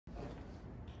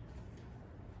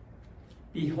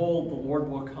Behold, the Lord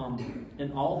will come,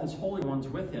 and all his holy ones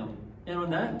with him, and on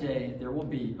that day there will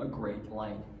be a great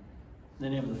light. In the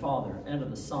name of the Father, and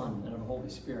of the Son, and of the Holy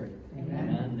Spirit. Amen.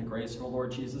 And the grace of our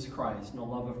Lord Jesus Christ, and the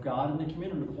love of God, and the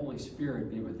communion of the Holy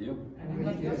Spirit be with you. And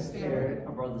with your spirit.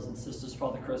 Our brothers and sisters,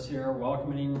 Father Chris here,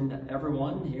 welcoming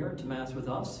everyone here to Mass with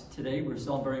us. Today we're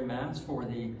celebrating Mass for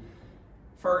the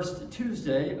first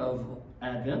Tuesday of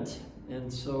Advent.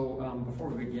 And so before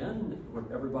we begin,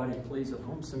 would everybody please at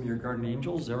home, some of your guardian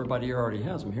angels, everybody here already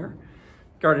has them here.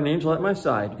 Guardian angel at my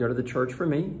side, go to the church for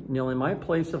me, kneel in my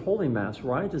place at Holy Mass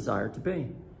where I desire to be.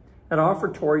 At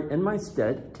offertory in my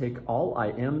stead, take all I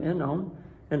am and own,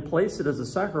 and place it as a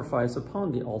sacrifice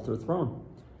upon the altar throne.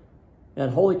 At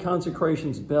holy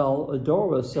consecration's bell, adore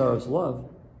with Sarah's love.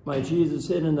 My Jesus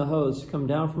hidden in the host, come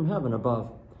down from heaven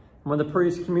above. And when the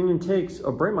priest communion takes,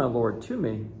 oh, bring my Lord to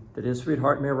me, that his sweet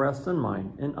heart may rest on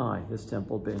mine, and I his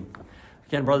temple be.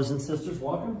 Again, brothers and sisters,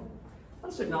 welcome.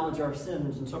 Let's acknowledge our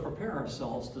sins and so prepare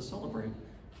ourselves to celebrate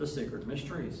the sacred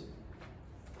mysteries.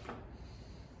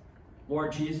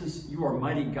 Lord Jesus, you are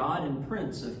mighty God and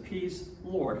Prince of Peace.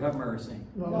 Lord, have mercy.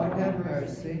 Lord, have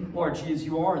mercy. Lord Jesus,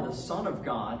 you are the Son of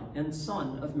God and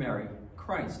Son of Mary.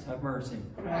 Christ, have mercy.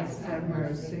 Christ, have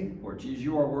mercy. Lord Jesus,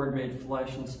 you are Word made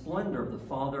flesh and splendor of the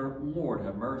Father. Lord,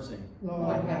 have mercy.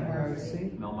 Lord, have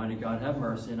mercy. May Almighty God have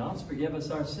mercy on us, forgive us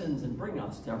our sins, and bring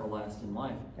us to everlasting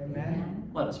life. Amen.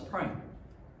 Let us pray.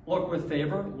 Look with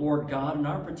favor, Lord God, in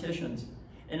our petitions,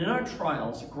 and in our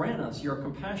trials, grant us your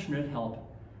compassionate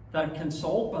help, that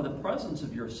consoled by the presence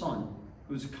of your Son,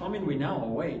 whose coming we now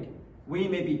await, we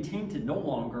may be tainted no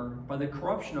longer by the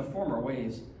corruption of former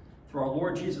ways. Through our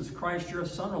Lord Jesus Christ, your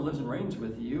Son, who lives and reigns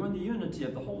with you in the unity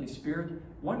of the Holy Spirit,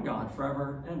 one God,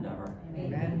 forever and ever.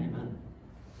 Amen.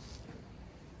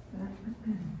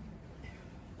 Amen.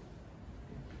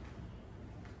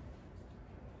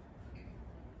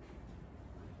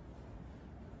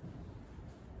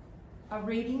 A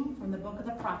reading from the book of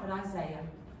the prophet Isaiah.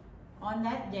 On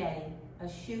that day, a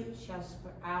shoot shall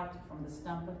sprout from the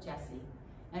stump of Jesse,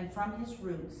 and from his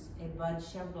roots a bud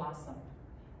shall blossom.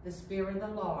 The Spirit of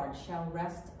the Lord shall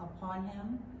rest upon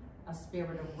him, a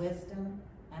spirit of wisdom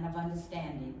and of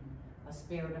understanding, a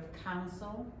spirit of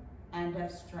counsel and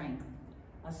of strength,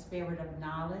 a spirit of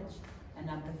knowledge and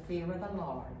of the fear of the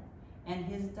Lord. And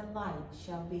his delight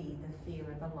shall be the fear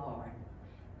of the Lord.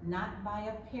 Not by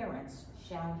appearance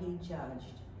shall he judge,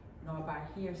 nor by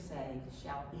hearsay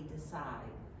shall he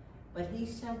decide. But he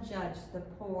shall judge the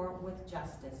poor with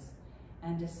justice,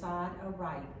 and decide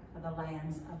aright for the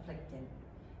land's afflicted.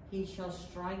 He shall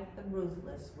strike the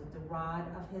ruthless with the rod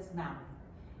of his mouth,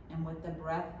 and with the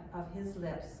breath of his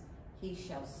lips he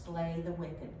shall slay the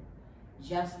wicked.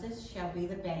 Justice shall be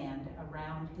the band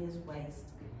around his waist,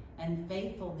 and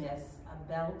faithfulness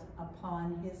a belt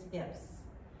upon his hips.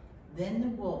 Then the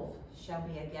wolf shall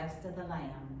be a guest of the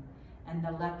lamb, and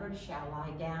the leopard shall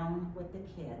lie down with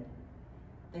the kid.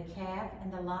 The calf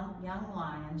and the young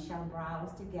lion shall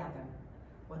browse together,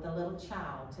 with a little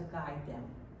child to guide them.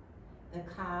 The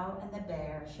cow and the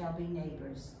bear shall be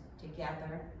neighbors,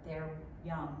 together their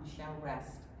young shall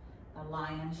rest. The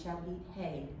lion shall eat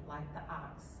hay like the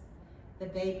ox. The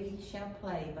baby shall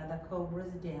play by the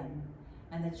cobra's den,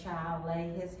 and the child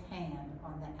lay his hand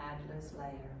on the adder's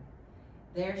lair.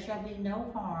 There shall be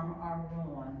no harm or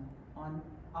ruin on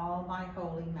all my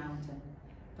holy mountain,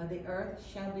 for the earth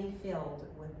shall be filled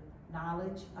with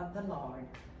knowledge of the Lord,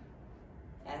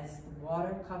 as the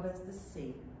water covers the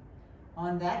sea.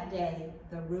 On that day,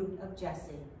 the root of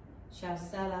Jesse shall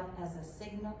set up as a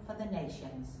signal for the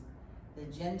nations. The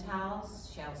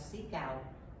Gentiles shall seek out,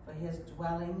 for his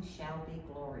dwelling shall be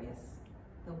glorious.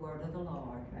 The word of the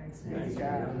Lord. Thanks be to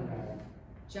God.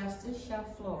 Justice shall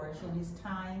flourish in his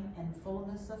time, and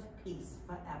fullness of peace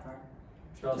forever.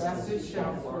 Justice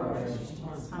shall flourish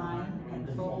in his time, and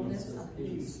fullness of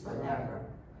peace forever.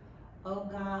 O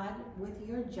God, with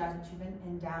your judgment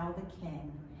endow the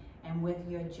king, and with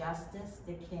your justice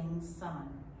the king's son.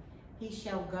 He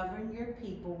shall govern your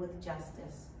people with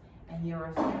justice, and your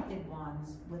afflicted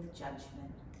ones with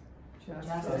judgment.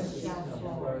 Justice shall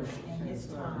flourish in his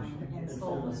time, and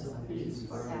fullness of peace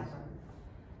forever.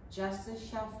 Justice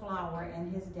shall flower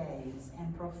in his days,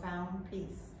 and profound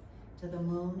peace, till the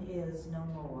moon is no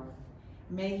more.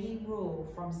 May he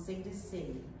rule from sea to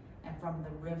sea, and from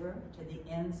the river to the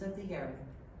ends of the earth.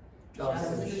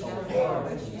 Justice shall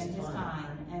flourish in his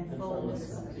time, and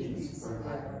fullness of peace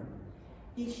forever.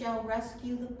 He shall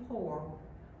rescue the poor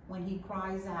when he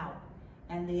cries out,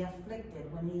 and the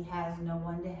afflicted when he has no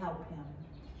one to help him.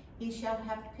 He shall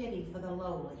have pity for the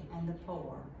lowly and the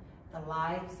poor. The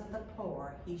lives of the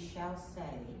poor he shall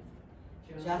save.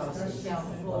 Justice shall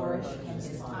flourish in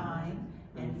his time,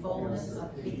 and fullness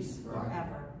of peace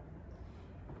forever.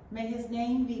 May his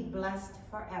name be blessed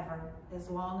forever, as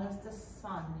long as the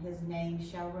sun his name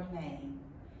shall remain.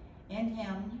 In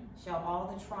him shall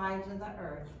all the tribes of the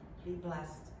earth be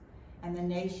blessed, and the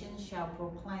nations shall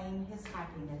proclaim his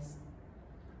happiness.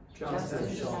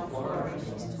 Justice shall flourish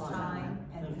in time,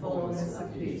 and fullness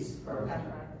of peace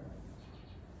forever.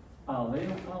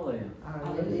 Alleluia, alleluia.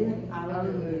 Alleluia.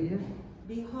 Alleluia.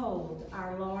 Behold,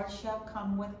 our Lord shall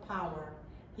come with power.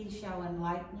 He shall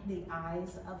enlighten the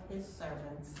eyes of his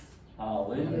servants.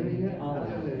 Alleluia,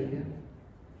 alleluia.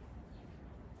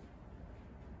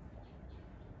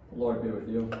 The Lord be with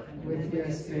you. With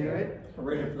your spirit. A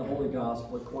reading from the Holy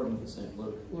Gospel according to St.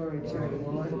 Luke. Glory to you,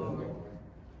 Lord.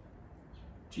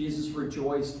 Jesus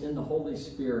rejoiced in the Holy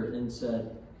Spirit and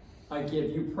said, I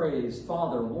give you praise,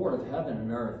 Father, Lord of heaven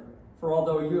and earth. For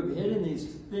although you have hidden these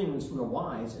things from the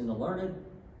wise and the learned,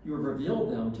 you have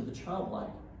revealed them to the childlike.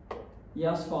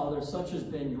 Yes, Father, such has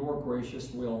been your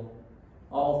gracious will.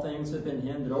 All things have been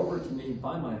handed over to me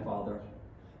by my Father.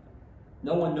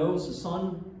 No one knows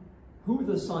who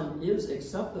the Son is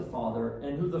except the Father,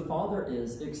 and who the Father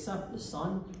is except the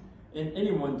Son, and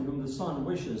anyone to whom the Son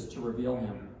wishes to reveal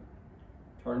him.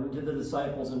 Turning to the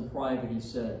disciples in private, he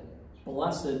said,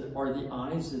 Blessed are the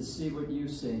eyes that see what you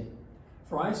see.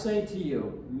 For I say to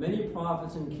you, many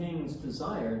prophets and kings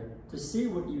desired to see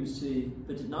what you see,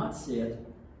 but did not see it,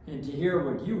 and to hear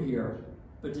what you hear,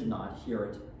 but did not hear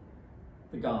it.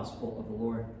 The Gospel of the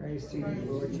Lord. Praise to you,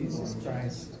 Lord Jesus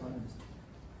Christ.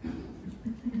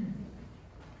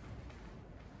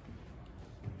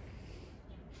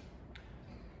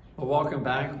 Well, welcome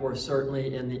back. We're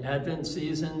certainly in the Advent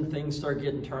season. Things start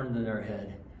getting turned in their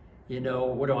head. You know,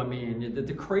 what do I mean?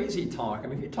 The crazy talk. I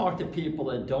mean, if you talk to people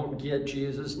that don't get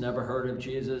Jesus, never heard of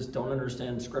Jesus, don't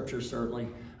understand Scripture, certainly,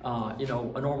 you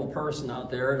know, a normal person out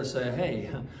there to say,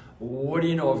 hey, what do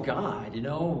you know of God? You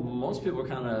know, most people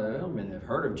kind of, I mean, they've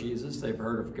heard of Jesus, they've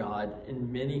heard of God.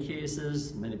 In many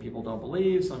cases, many people don't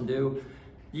believe, some do.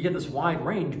 You get this wide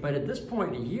range, but at this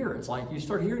point in the year, it's like you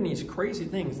start hearing these crazy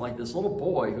things like this little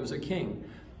boy who's a king.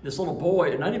 This little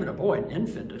boy, not even a boy, an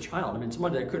infant, a child. I mean,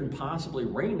 somebody that couldn't possibly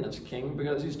reign as king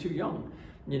because he's too young,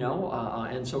 you know?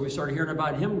 And so we started hearing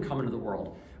about him coming to the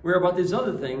world. We hear about these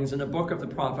other things in the book of the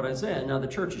prophet Isaiah. Now, the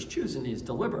church is choosing these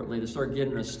deliberately to start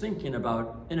getting us thinking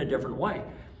about in a different way.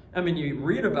 I mean, you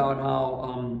read about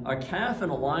how a calf and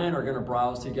a lion are going to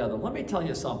browse together. Let me tell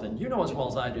you something. You know as well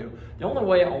as I do. The only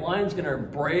way a lion's going to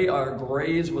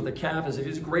graze with a calf is if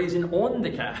he's grazing on the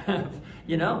calf.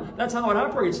 You know, that's how it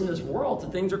operates in this world. The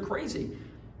things are crazy.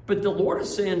 But the Lord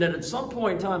is saying that at some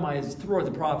point in time, through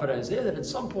the prophet Isaiah, that at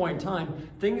some point in time,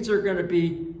 things are going to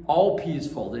be all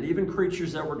peaceful, that even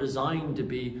creatures that were designed to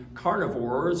be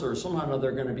carnivores or somehow or another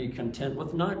are going to be content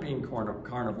with not being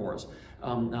carnivores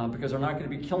because they're not going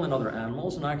to be killing other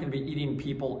animals, they're not going to be eating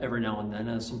people every now and then,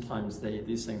 as sometimes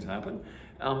these things happen.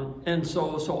 And so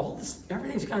all this,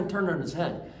 everything's kind of turned on its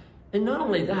head. And not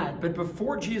only that, but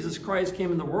before Jesus Christ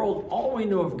came in the world, all we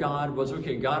knew of God was,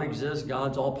 okay, God exists,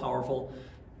 God's all-powerful.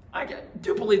 I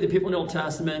do believe the people in the Old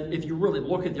Testament, if you really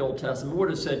look at the Old Testament, would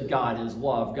have said God is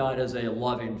love. God is a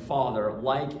loving Father,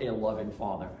 like a loving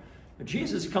Father. But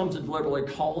Jesus comes and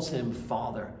deliberately calls him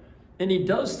Father. And he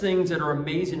does things that are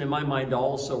amazing in my mind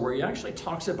also, where he actually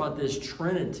talks about this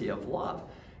Trinity of love.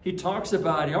 He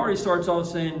already starts off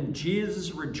saying,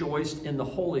 Jesus rejoiced in the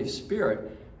Holy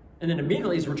Spirit. And then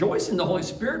immediately he's rejoicing in the Holy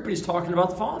Spirit, but he's talking about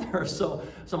the Father. So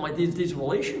I'm like, these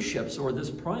relationships, or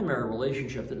this primary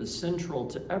relationship that is central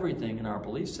to everything in our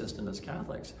belief system as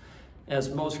Catholics. As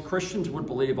most Christians would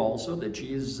believe also that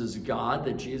Jesus is God,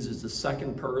 that Jesus is the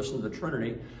second person of the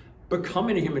Trinity,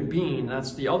 becoming a human being,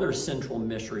 that's the other central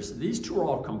mystery. So these two are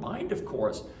all combined, of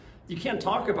course. You can't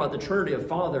talk about the Trinity of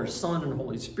Father, Son, and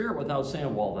Holy Spirit without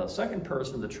saying, well, the second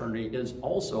person of the Trinity is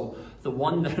also the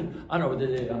one that, I don't know,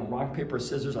 the rock, paper,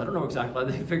 scissors, I don't know exactly how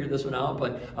they figured this one out,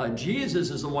 but Jesus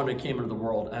is the one that came into the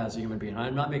world as a human being.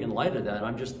 I'm not making light of that.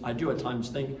 I do at times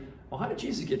think, well, how did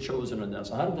Jesus get chosen in this?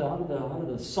 How did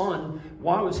the Son,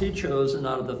 why was he chosen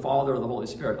out of the Father or the Holy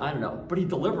Spirit? I don't know. But he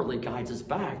deliberately guides us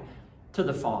back to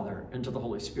the Father and to the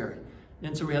Holy Spirit.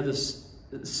 And so we have this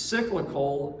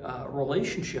cyclical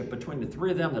relationship between the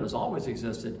three of them that has always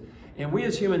existed. And we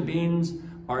as human beings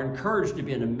are encouraged to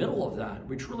be in the middle of that.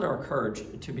 We truly are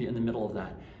encouraged to be in the middle of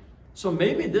that. So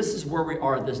maybe this is where we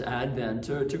are this Advent,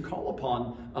 to call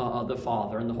upon the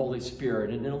Father and the Holy Spirit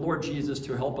and the Lord Jesus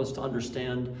to help us to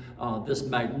understand this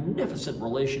magnificent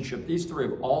relationship these three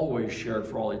have always shared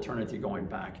for all eternity going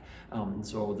back.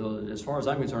 As far as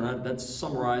I'm concerned, that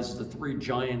summarizes the three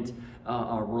giant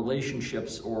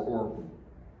relationships or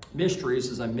mysteries,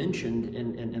 as I mentioned,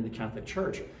 in the Catholic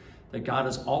Church. that God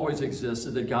has always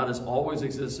existed, that God has always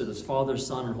existed as Father,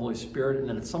 Son, and Holy Spirit, and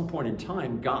that at some point in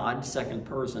time, God, second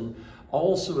person,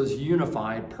 also is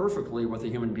unified perfectly with a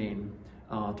human being,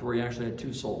 to where he actually had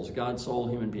two souls, God's soul,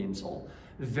 human being soul.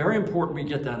 Very important we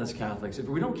get that as Catholics. If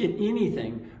we don't get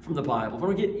anything from the Bible, if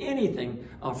we don't get anything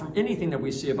from anything that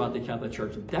we see about the Catholic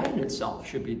Church, that in itself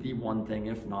should be the one thing,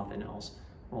 if nothing else.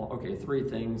 Well, okay, three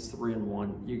things, three in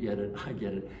one. You get it, I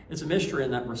get it. It's a mystery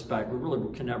in that respect. We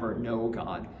really can never know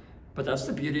God. But that's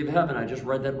the beauty of heaven. I just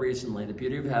read that recently. The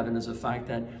beauty of heaven is the fact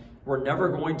that we're never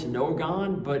going to know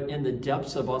God, but in the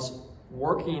depths of us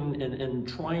working and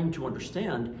trying to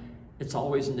understand, it's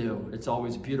always new. It's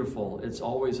always beautiful. It's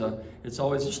always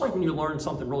just like when you learn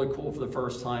something really cool for the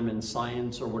first time in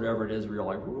science or whatever it is, where you're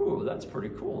like, ooh, that's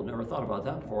pretty cool. Never thought about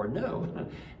that before. No.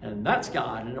 And that's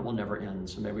God, and it will never end.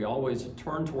 So may we always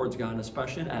turn towards God, and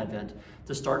especially in Advent,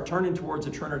 to start turning towards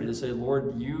the Trinity, to say,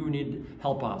 Lord, you need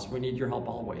help us. We need your help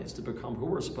always to become who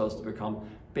we're supposed to become,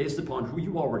 based upon who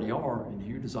you already are and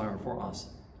who you desire for us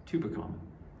to become.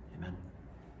 Amen.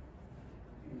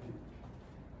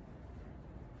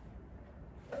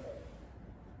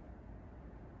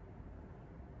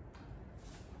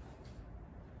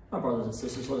 My brothers and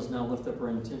sisters, let us now lift up our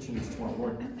intentions to our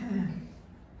Lord.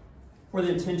 For the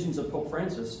intentions of Pope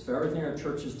Francis, for everything our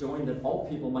church is doing, that all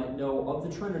people might know of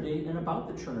the Trinity and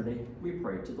about the Trinity, we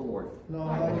pray to the Lord.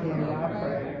 Lord, hear our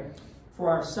prayer. For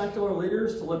our secular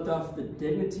leaders, to lift up the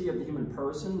dignity of the human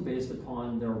person based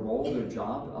upon their role, their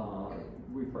job,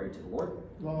 we pray to the Lord.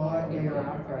 Lord, hear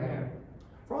our prayer.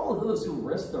 For all of those who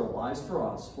risk their lives for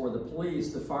us, for the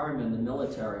police, the firemen, the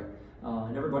military,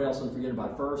 and everybody else, I'm forgetting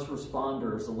about first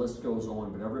responders, the list goes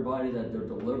on, but everybody that their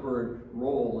deliberate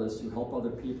role is to help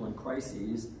other people in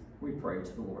crises, we pray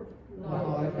to the Lord.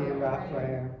 Lord, hear our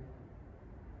prayer.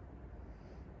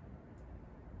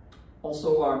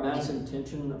 Also, our mass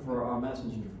intention for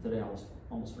today, I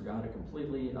almost forgot it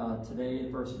completely. Today,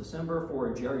 1st of December,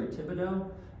 for Jerry Thibodeau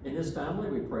and his family,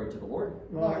 we pray to the Lord.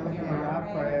 Lord, hear our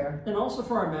prayer. And also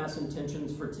for our mass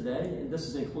intentions for today, and this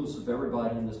is inclusive of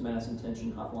everybody in this mass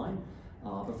intention hotline.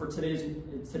 But for today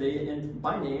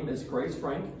by name is Grace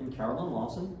Frank and Carolyn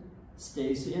Lawson,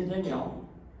 Stacy and Danielle,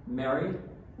 Mary,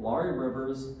 Laurie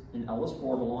Rivers, and Ellis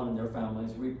Bordelon and their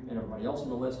families, and everybody else on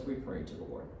the list, we pray to the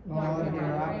Lord. Lord, hear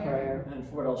our prayer. And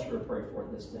for what else should we pray for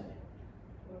this day?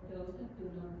 For those that do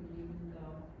not believe in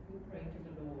God, we pray to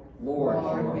the Lord.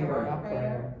 Lord, Hear hear our our prayer.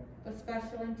 prayer. For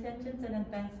special intentions and in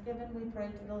thanksgiving, we pray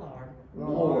to the Lord.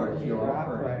 Lord, hear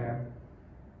our prayer.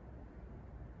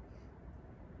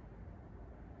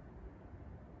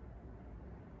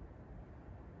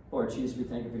 Lord Jesus, we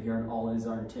thank you for hearing all these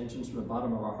our intentions from the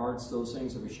bottom of our hearts, those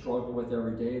things that we struggle with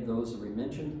every day, those that we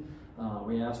mentioned.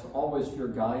 We ask always for your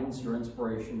guidance, your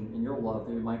inspiration, and your love,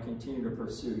 that we might continue to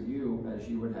pursue you as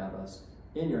you would have us.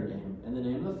 In your name, in the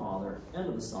name of the Father, and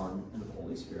of the Son, and of the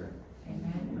Holy Spirit.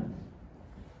 Amen. Amen.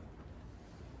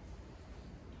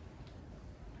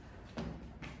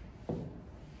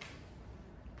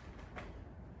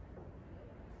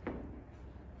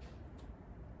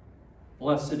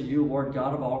 Blessed are you, Lord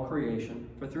God of all creation,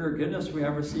 for through your goodness we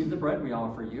have received the bread we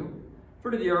offer you. For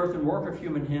to the earth and work of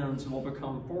human hands will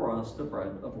become for us the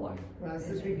bread of life.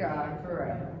 Blessed be God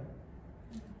forever.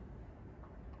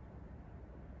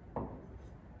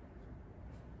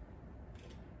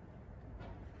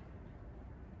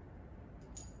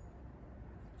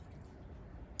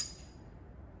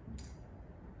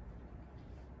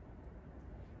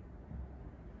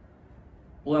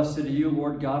 Blessed are you,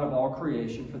 Lord God of all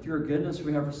creation, for through your goodness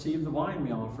we have received the wine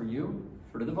we offer you.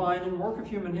 For to the vine and work of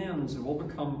human hands it will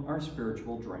become our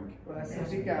spiritual drink.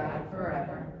 Blessed be God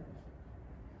forever.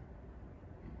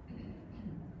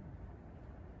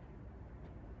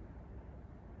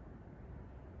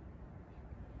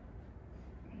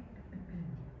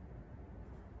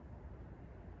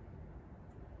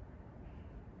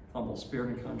 Humble spirit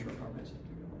and contrite heart.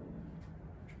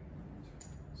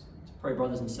 Pray,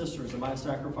 brothers and sisters, that my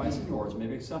sacrifice and yours may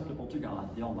be acceptable to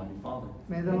God, the Almighty Father.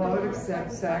 May the Lord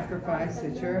accept sacrifice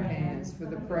at your hands for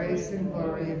the praise and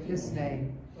glory of his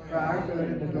name, for our good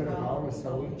and the good of all his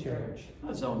holy church.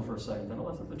 Let's zone for a second. Did I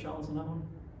lift up the chalice on that one?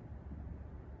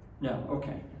 No,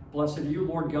 okay. Blessed are you,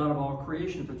 Lord God of all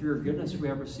creation, for through your goodness we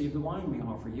have received the wine we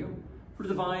offer you. For the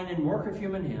divine and work of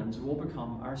human hands will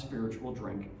become our spiritual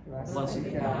drink. Blessed be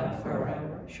God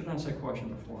forever. Should I ask that question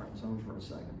before I zone for a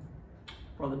second?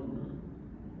 Brother,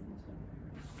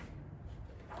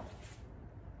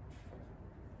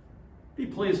 be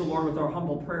pleased, O Lord, with our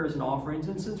humble prayers and offerings,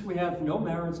 and since we have no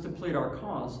merits to plead our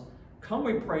cause, come,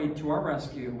 we pray, to our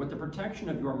rescue with the protection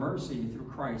of your mercy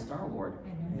through Christ our Lord.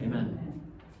 Amen. Amen.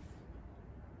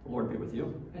 The Lord be with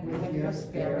you. And with your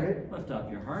spirit, Lift up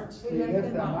your hearts. we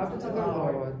lift them up to the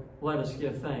Lord. Let us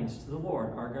give thanks to the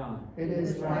Lord our God. It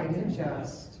is right and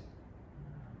just.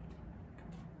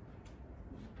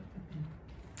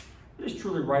 It is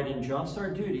truly right and just, our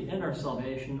duty and our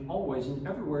salvation, always and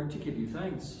everywhere to give you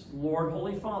thanks, Lord,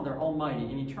 Holy Father, Almighty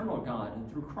and eternal God,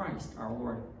 and through Christ our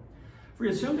Lord. For he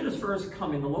assumed at his first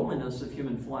coming the lowliness of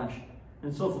human flesh,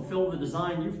 and so fulfilled the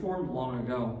design you formed long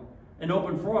ago, and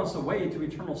opened for us a way to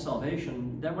eternal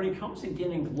salvation, that when he comes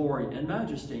again in glory and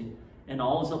majesty, and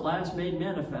all is at last made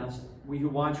manifest, we who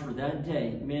watch for that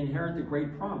day may inherit the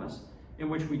great promise in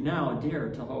which we now dare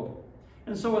to hope.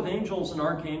 And so with angels and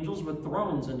archangels, with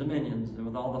thrones and dominions, and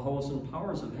with all the hosts and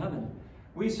powers of heaven,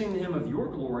 we sing the hymn of your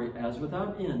glory as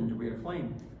without end we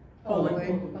acclaim. Holy,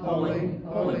 holy,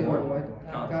 holy Lord,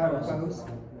 God of hosts,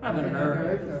 heaven and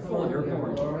earth are full of your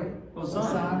glory.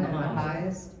 Hosanna in the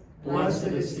highest. Blessed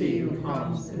is he who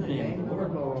comes in the name of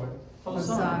the Lord.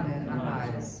 Hosanna in the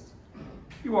highest.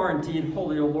 You are indeed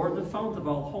holy, O Lord, the fount of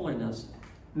all holiness.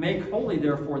 Make holy,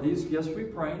 therefore, these gifts, we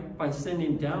pray, by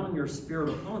sending down your Spirit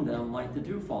upon them like the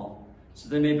dewfall, so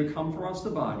they may become for us the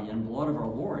body and blood of our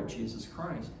Lord Jesus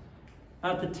Christ.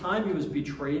 At the time he was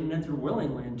betrayed and entered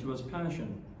willingly into his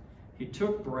passion, he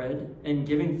took bread, and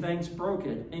giving thanks broke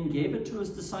it, and gave it to his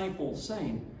disciples,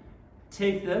 saying,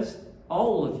 Take this,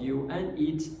 all of you, and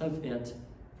eat of it,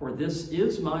 for this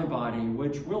is my body,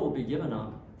 which will be given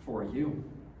up for you.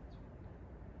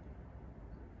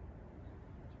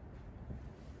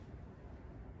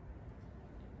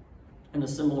 In a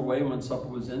similar way, when supper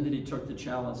was ended, he took the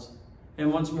chalice,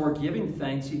 and once more giving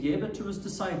thanks, he gave it to his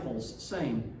disciples,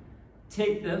 saying,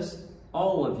 Take this,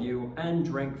 all of you, and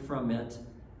drink from it,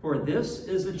 for this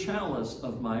is the chalice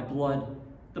of my blood,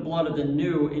 the blood of the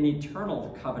new and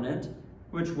eternal covenant,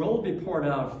 which will be poured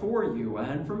out for you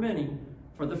and for many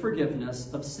for the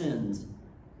forgiveness of sins.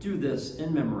 Do this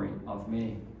in memory of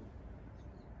me.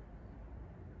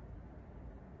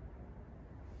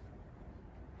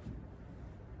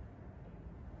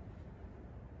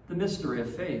 The mystery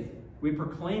of faith. We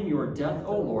proclaim your death,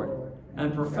 O Lord,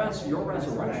 and profess your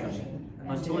resurrection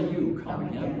until you come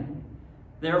again.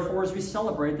 Therefore, as we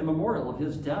celebrate the memorial of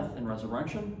his death and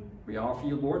resurrection, we offer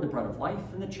you, Lord, the bread of life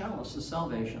and the chalice of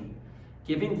salvation,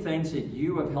 giving thanks that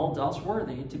you have held us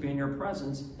worthy to be in your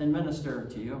presence and minister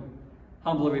to you.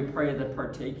 Humbly we pray that,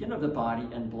 partaking of the body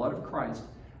and blood of Christ,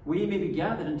 we may be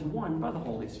gathered into one by the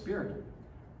Holy Spirit.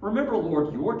 Remember,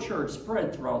 Lord, your church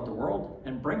spread throughout the world,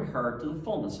 and bring her to the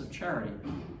fullness of charity.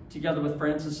 Together with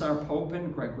Francis our Pope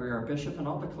and Gregory our Bishop and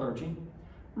all the clergy,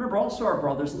 remember also our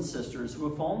brothers and sisters who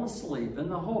have fallen asleep in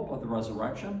the hope of the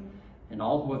resurrection, and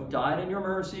all who have died in your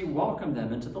mercy, welcome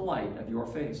them into the light of your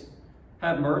face.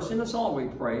 Have mercy on us all, we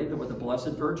pray, that with the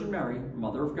Blessed Virgin Mary,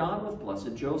 Mother of God, with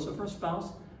Blessed Joseph, her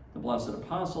spouse, the blessed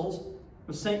apostles,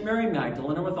 with Saint Mary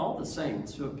Magdalene, and with all the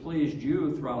saints who have pleased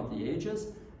you throughout the ages,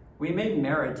 we may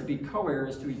merit to be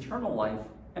co-heirs to eternal life,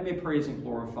 and may praise and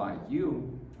glorify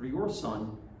you through your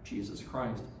Son, Jesus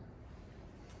Christ.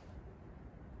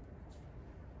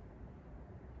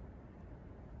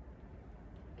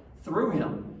 Through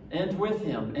him, and with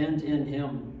him, and in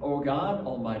him, O God,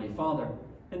 Almighty Father,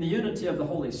 in the unity of the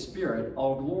Holy Spirit,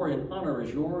 all glory and honor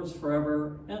is yours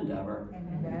forever and ever.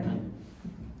 Amen. Amen.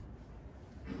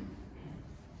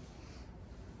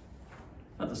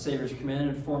 At the Savior's command,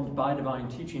 informed by divine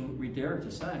teaching, we dare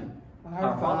to say,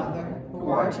 Our Father, who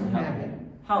art in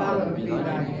heaven, hallowed be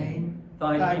thy name.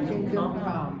 Thy kingdom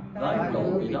come, thy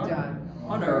will be done,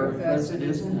 on earth as it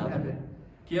is in heaven.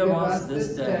 Give us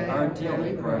this day our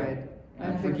daily bread,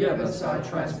 and forgive us our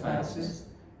trespasses,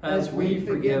 as we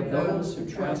forgive those who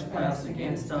trespass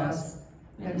against us.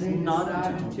 And lead us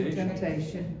not into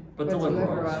temptation, but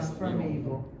deliver us from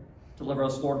evil. Deliver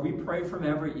us, Lord, we pray, from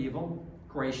every evil.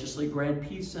 Graciously grant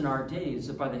peace in our days,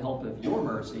 that by the help of your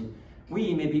mercy,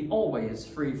 we may be always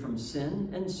free from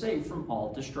sin and safe from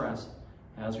all distress,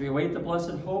 as we await the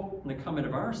blessed hope and the coming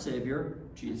of our Savior,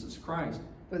 Jesus Christ.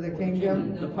 For the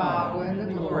kingdom, the power, and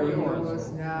the glory are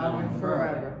yours, now and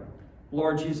forever.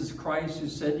 Lord Jesus Christ, who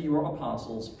said to your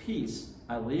apostles, Peace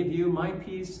I leave you, my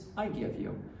peace I give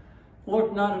you.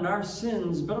 Look not on our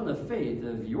sins, but on the faith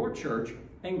of your church,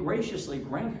 and graciously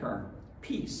grant her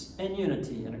peace and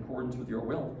unity in accordance with your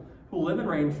will, who live and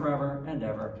reign forever and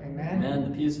ever. Amen.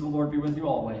 Amen. The peace of the Lord be with you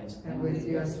always. And with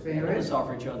your Let us spirit.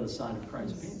 offer each other the sign of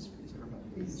Christ's peace. Peace, everybody.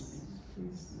 Peace,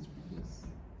 peace, peace.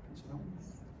 Peace, well.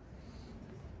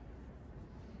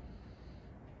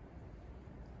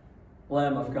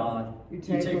 Lamb of God, you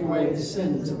take away the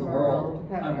sins of the world,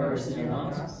 have mercy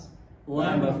on us.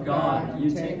 Lamb of God, you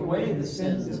take away the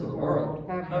sins of the world,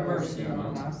 have mercy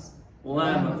on us.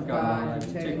 Lamb of God,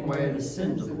 take away the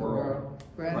sins of the world,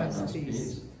 grant us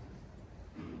peace.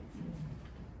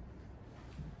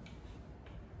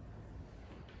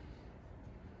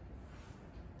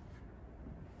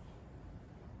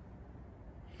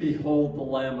 Behold the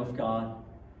Lamb of God.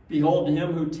 Behold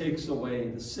him who takes away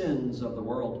the sins of the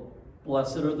world.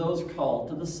 Blessed are those called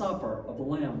to the supper of the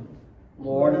Lamb.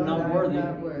 Lord, I'm not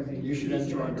worthy you should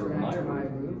enter under my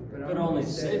roof, but only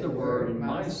say the word, and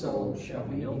my soul shall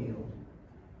be healed.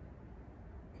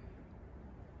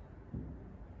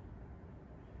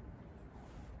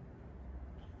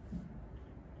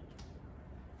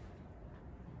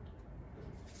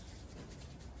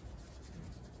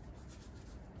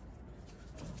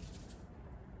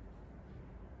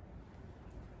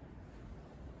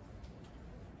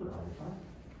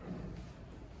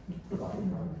 The body of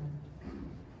Christ.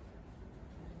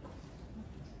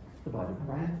 The body of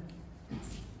Christ.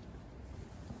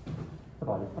 The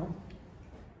body of Christ.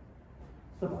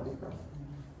 The body of Christ.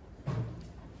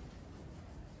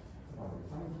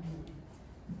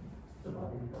 The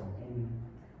body of Christ.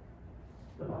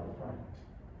 The body of Christ.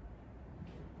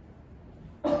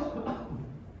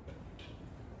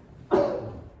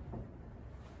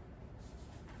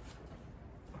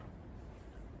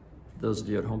 Those of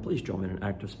you at home, please join me in an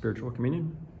act of spiritual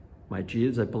communion. My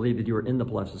Jesus, I believe that you are in the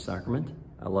blessed sacrament.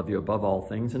 I love you above all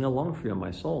things, and I long for you in my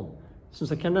soul.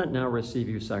 Since I cannot now receive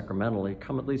you sacramentally,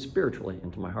 come at least spiritually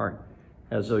into my heart.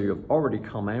 As though you have already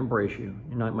come, I embrace you,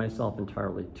 unite myself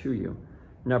entirely to you.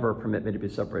 Never permit me to be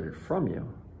separated from you.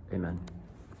 Amen.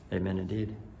 Amen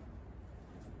indeed.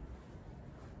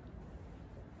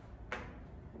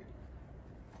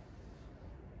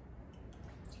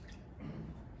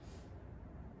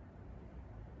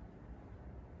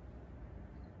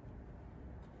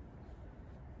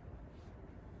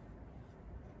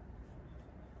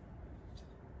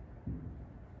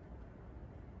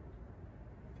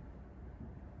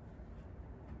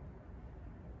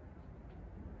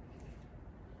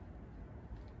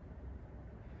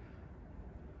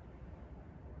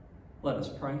 Let us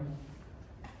pray.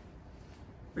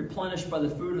 Replenished by the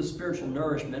food of spiritual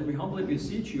nourishment, we humbly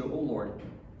beseech you, O Lord,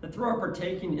 that through our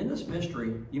partaking in this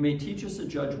mystery, you may teach us to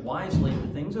judge wisely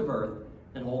the things of earth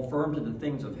and hold firm to the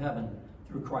things of heaven,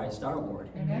 through Christ our Lord.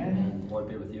 Amen. And the Lord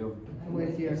be with you. And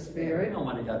with your spirit.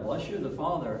 Almighty God bless you, the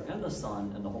Father, and the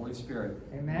Son, and the Holy Spirit.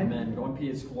 Amen. Amen. Go in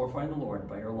peace, glorifying the Lord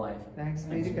by your life. Thanks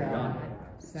be to God.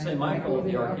 Saint Michael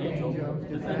the Archangel,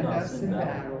 defend us in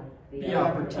battle. Be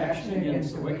our protection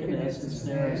against the wickedness and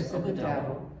snares of the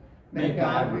devil. May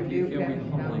God rebuke him,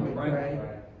 we humbly pray.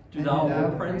 Do thou,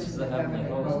 O Prince of the heavenly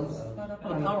hosts, by the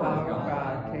power of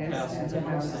God, cast into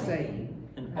hell Satan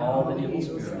and all the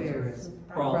evil spirits,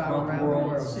 crawl throughout the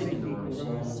world, seeking the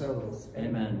ruin of souls.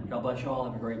 Amen. God bless you all.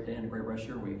 Have a great day and a great rest of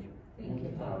your week. Thank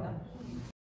you, Father.